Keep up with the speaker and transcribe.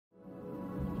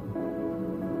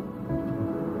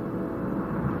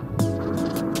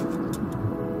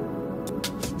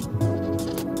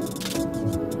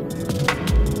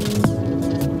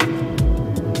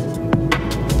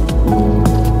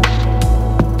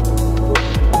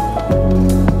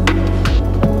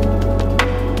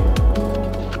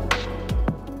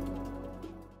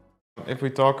If we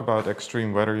talk about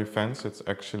extreme weather events, it's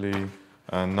actually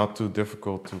not too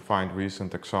difficult to find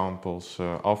recent examples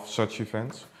of such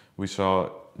events. We saw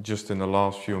just in the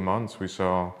last few months, we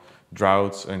saw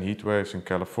droughts and heat waves in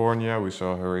California. We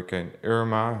saw Hurricane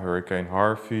Irma, Hurricane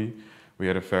Harvey. We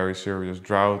had a very serious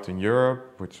drought in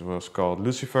Europe, which was called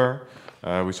Lucifer.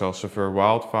 We saw severe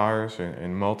wildfires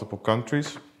in multiple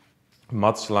countries,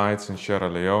 mudslides in Sierra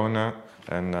Leone,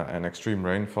 and extreme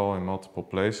rainfall in multiple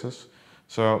places.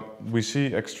 So we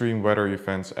see extreme weather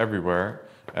events everywhere,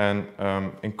 and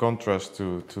in contrast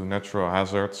to natural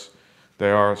hazards,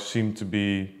 they seem to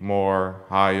be more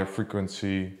higher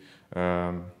frequency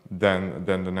than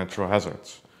the natural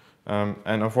hazards. And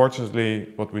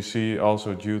unfortunately, what we see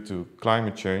also due to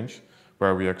climate change,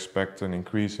 where we expect an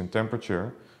increase in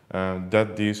temperature,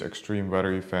 that these extreme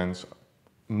weather events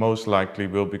most likely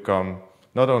will become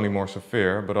not only more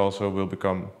severe, but also will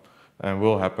become and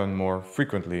will happen more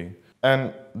frequently.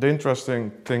 And the interesting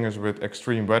thing is with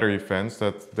extreme weather events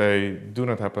that they do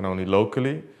not happen only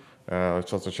locally,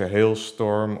 such as a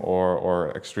hailstorm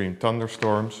or extreme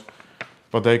thunderstorms,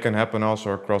 but they can happen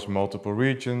also across multiple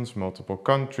regions, multiple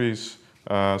countries,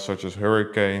 such as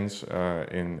hurricanes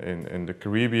in the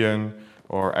Caribbean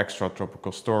or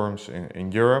extratropical storms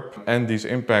in Europe. And these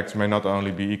impacts may not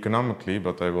only be economically,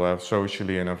 but they will have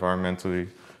socially and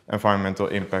environmental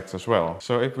impacts as well.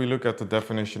 So if we look at the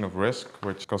definition of risk,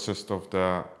 which consists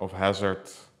of hazard,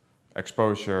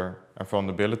 exposure and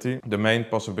vulnerability, the main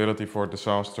possibility for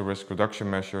disaster risk reduction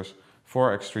measures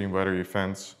for extreme weather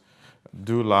events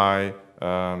do lie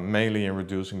mainly in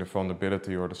reducing the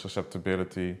vulnerability or the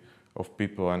susceptibility of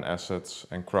people and assets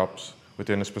and crops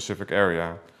within a specific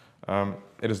area.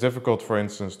 It is difficult, for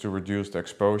instance, to reduce the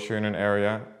exposure in an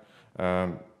area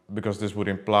because this would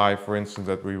imply, for instance,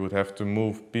 that we would have to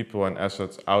move people and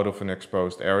assets out of an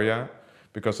exposed area,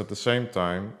 because at the same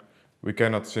time we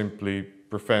cannot simply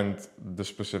prevent the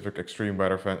specific extreme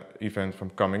weather event from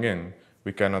coming in.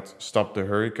 We cannot stop the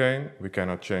hurricane, we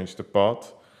cannot change the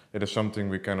path. It is something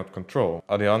we cannot control.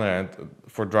 On the other hand,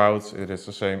 for droughts, it is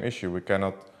the same issue. We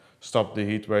cannot stop the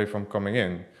heat wave from coming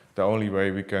in. The only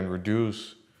way we can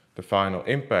reduce the final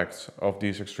impacts of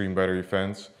these extreme weather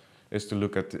events is to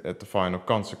look at the final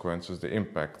consequences, the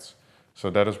impacts. So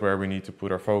that is where we need to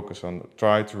put our focus on,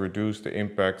 try to reduce the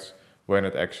impacts when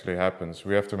it actually happens.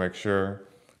 We have to make sure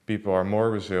people are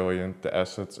more resilient, the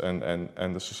assets and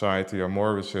the society are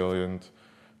more resilient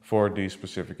for these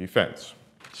specific events.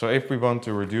 So if we want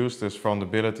to reduce this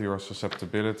vulnerability or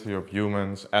susceptibility of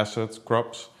humans, assets,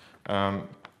 crops,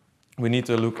 we need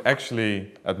to look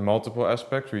actually at multiple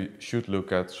aspects. We should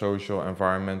look at social,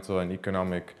 environmental and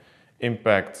economic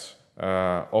impacts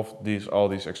of all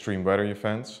these extreme weather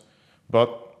events.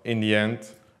 But in the end,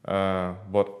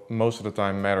 what most of the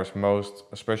time matters most,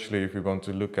 especially if we want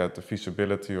to look at the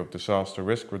feasibility of disaster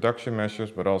risk reduction measures,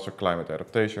 but also climate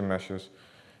adaptation measures,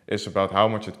 is about how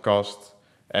much it costs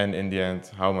and in the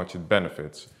end, how much it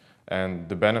benefits. And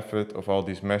the benefit of all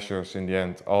these measures in the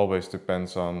end always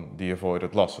depends on the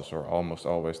avoided losses, or almost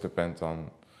always depends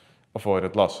on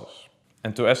avoided losses.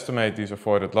 And to estimate these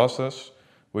avoided losses,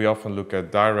 we often look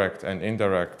at direct and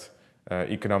indirect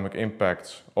economic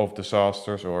impacts of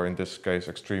disasters, or in this case,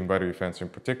 extreme weather events in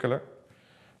particular.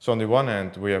 So on the one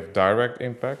hand, we have direct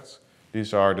impacts.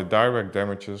 These are the direct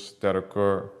damages that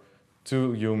occur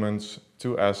to humans,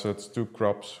 to assets, to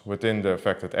crops within the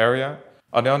affected area.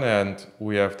 On the other hand,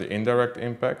 we have the indirect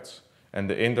impacts, and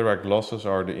the indirect losses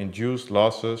are the induced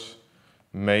losses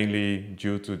mainly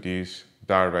due to these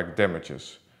direct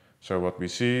damages. So what we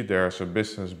see, there's a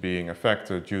business being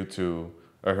affected due to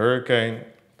a hurricane,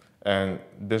 and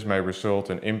this may result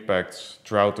in impacts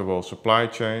throughout the whole supply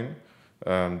chain.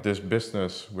 This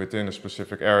business within a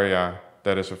specific area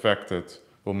that is affected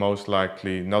will most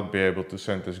likely not be able to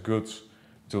send its goods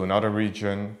to another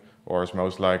region, or is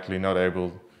most likely not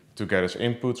able to get its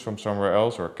inputs from somewhere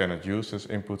else, or cannot use its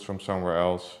inputs from somewhere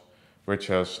else, which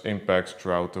has impacts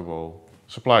throughout the whole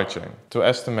supply chain. To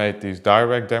estimate these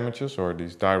direct damages or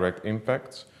these direct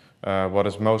impacts, what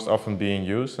is most often being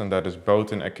used, and that is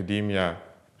both in academia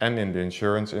and in the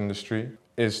insurance industry,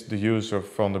 is the use of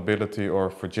vulnerability or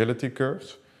fragility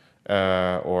curves,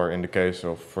 or in the case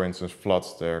of, for instance,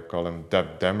 floods, they call them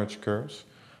depth damage curves.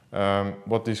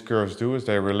 What these curves do is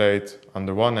they relate, on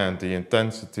the one hand, the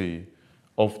intensity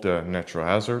of the natural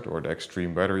hazard or the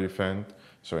extreme weather event.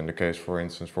 So in the case, for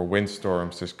instance, for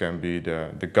windstorms, this can be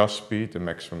the gust speed, the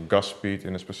maximum gust speed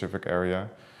in a specific area.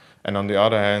 And on the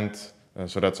other hand,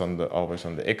 so that's always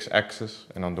on the x-axis,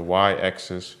 and on the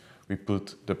y-axis, we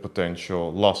put the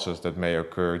potential losses that may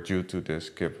occur due to this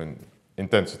given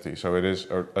intensity. So it is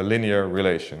a linear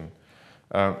relation.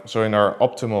 So in our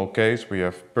optimal case, we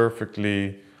have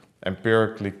perfectly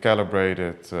empirically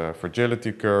calibrated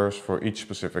fragility curves for each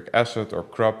specific asset or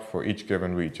crop for each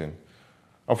given region.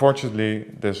 Unfortunately,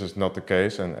 this is not the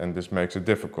case, and this makes it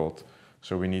difficult.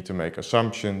 So we need to make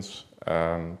assumptions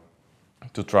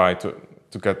to try to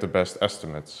get the best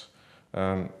estimates.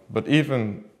 But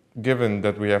even given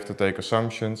that we have to take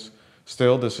assumptions,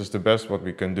 still this is the best what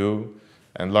we can do.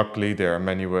 And luckily there are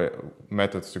many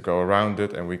methods to go around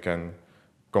it, and we can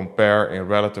compare in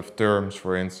relative terms,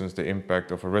 for instance, the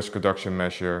impact of a risk reduction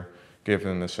measure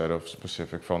given a set of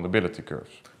specific vulnerability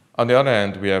curves. On the other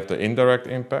hand, we have the indirect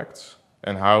impacts,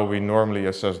 and how we normally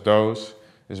assess those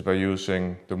is by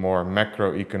using the more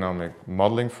macroeconomic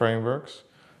modeling frameworks.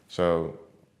 So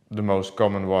the most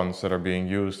common ones that are being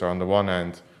used are, on the one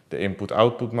hand, the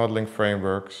input-output modeling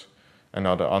frameworks, and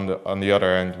on the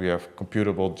other hand, we have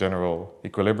computable general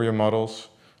equilibrium models,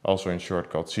 also in short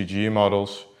called CGE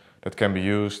models, that can be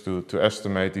used to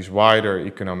estimate these wider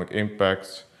economic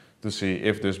impacts, to see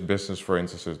if this business, for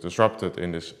instance, is disrupted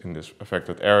in this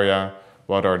affected area,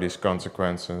 what are these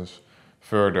consequences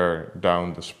further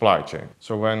down the supply chain.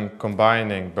 So when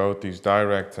combining both these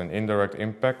direct and indirect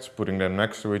impacts, putting them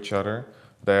next to each other,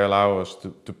 they allow us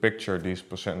to picture these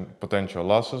potential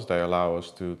losses. They allow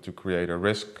us to create a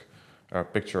risk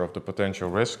picture of the potential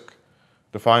risk.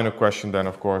 The final question then,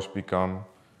 of course, becomes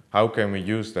how can we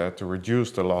use that to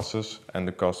reduce the losses and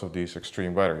the cost of these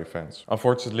extreme weather events?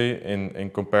 Unfortunately,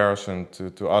 in comparison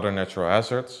to other natural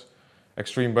hazards,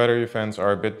 extreme weather events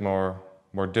are a bit more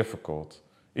difficult.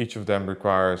 Each of them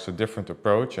requires a different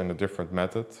approach and a different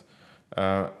method.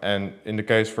 And in the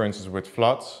case, for instance, with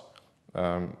floods,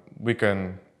 we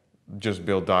can just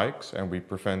build dikes and we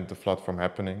prevent the flood from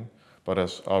happening. But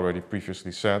as already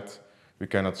previously said, we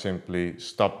cannot simply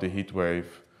stop the heat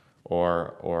wave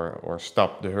or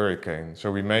stop the hurricane.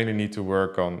 So we mainly need to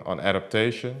work on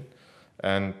adaptation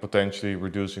and potentially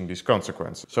reducing these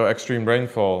consequences. So extreme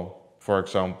rainfall, for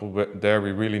example, there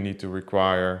we really need to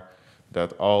require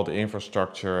that all the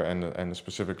infrastructure and the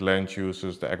specific land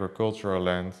uses, the agricultural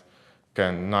land,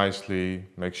 can nicely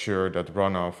make sure that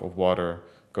runoff of water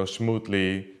goes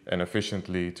smoothly and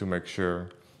efficiently to make sure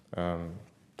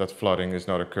that flooding is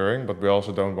not occurring. But we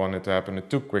also don't want it to happen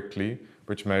too quickly,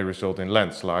 which may result in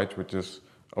landslides, which is,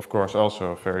 of course,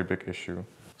 also a very big issue.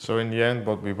 So in the end,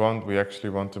 what we actually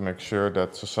want to make sure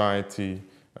that society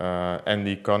and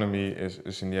the economy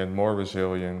is in the end more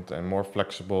resilient and more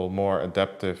flexible, more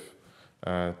adaptive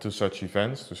to such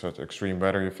events, to such extreme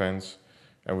weather events.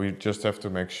 And we just have to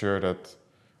make sure that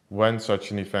when such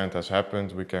an event has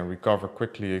happened, we can recover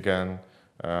quickly again.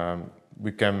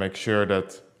 We can make sure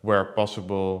that where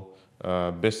possible,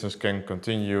 business can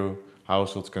continue,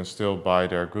 households can still buy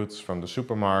their goods from the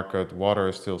supermarket, water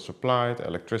is still supplied,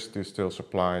 electricity is still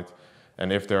supplied.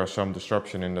 And if there is some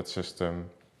disruption in that system,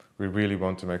 we really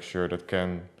want to make sure that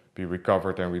can be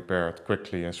recovered and repaired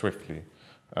quickly and swiftly.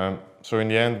 So in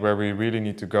the end, where we really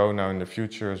need to go now in the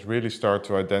future is really start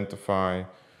to identify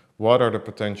what are the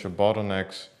potential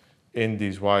bottlenecks in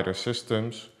these wider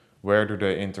systems, where do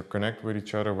they interconnect with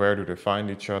each other, where do they find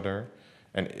each other,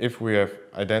 and if we have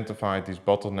identified these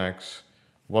bottlenecks,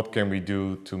 what can we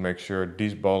do to make sure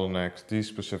these bottlenecks, these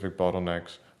specific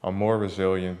bottlenecks, are more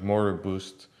resilient, more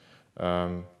robust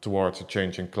towards a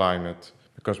changing climate,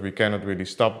 because we cannot really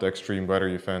stop the extreme weather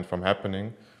event from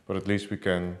happening, but at least we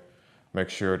can make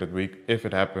sure that if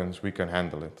it happens, we can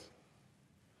handle it.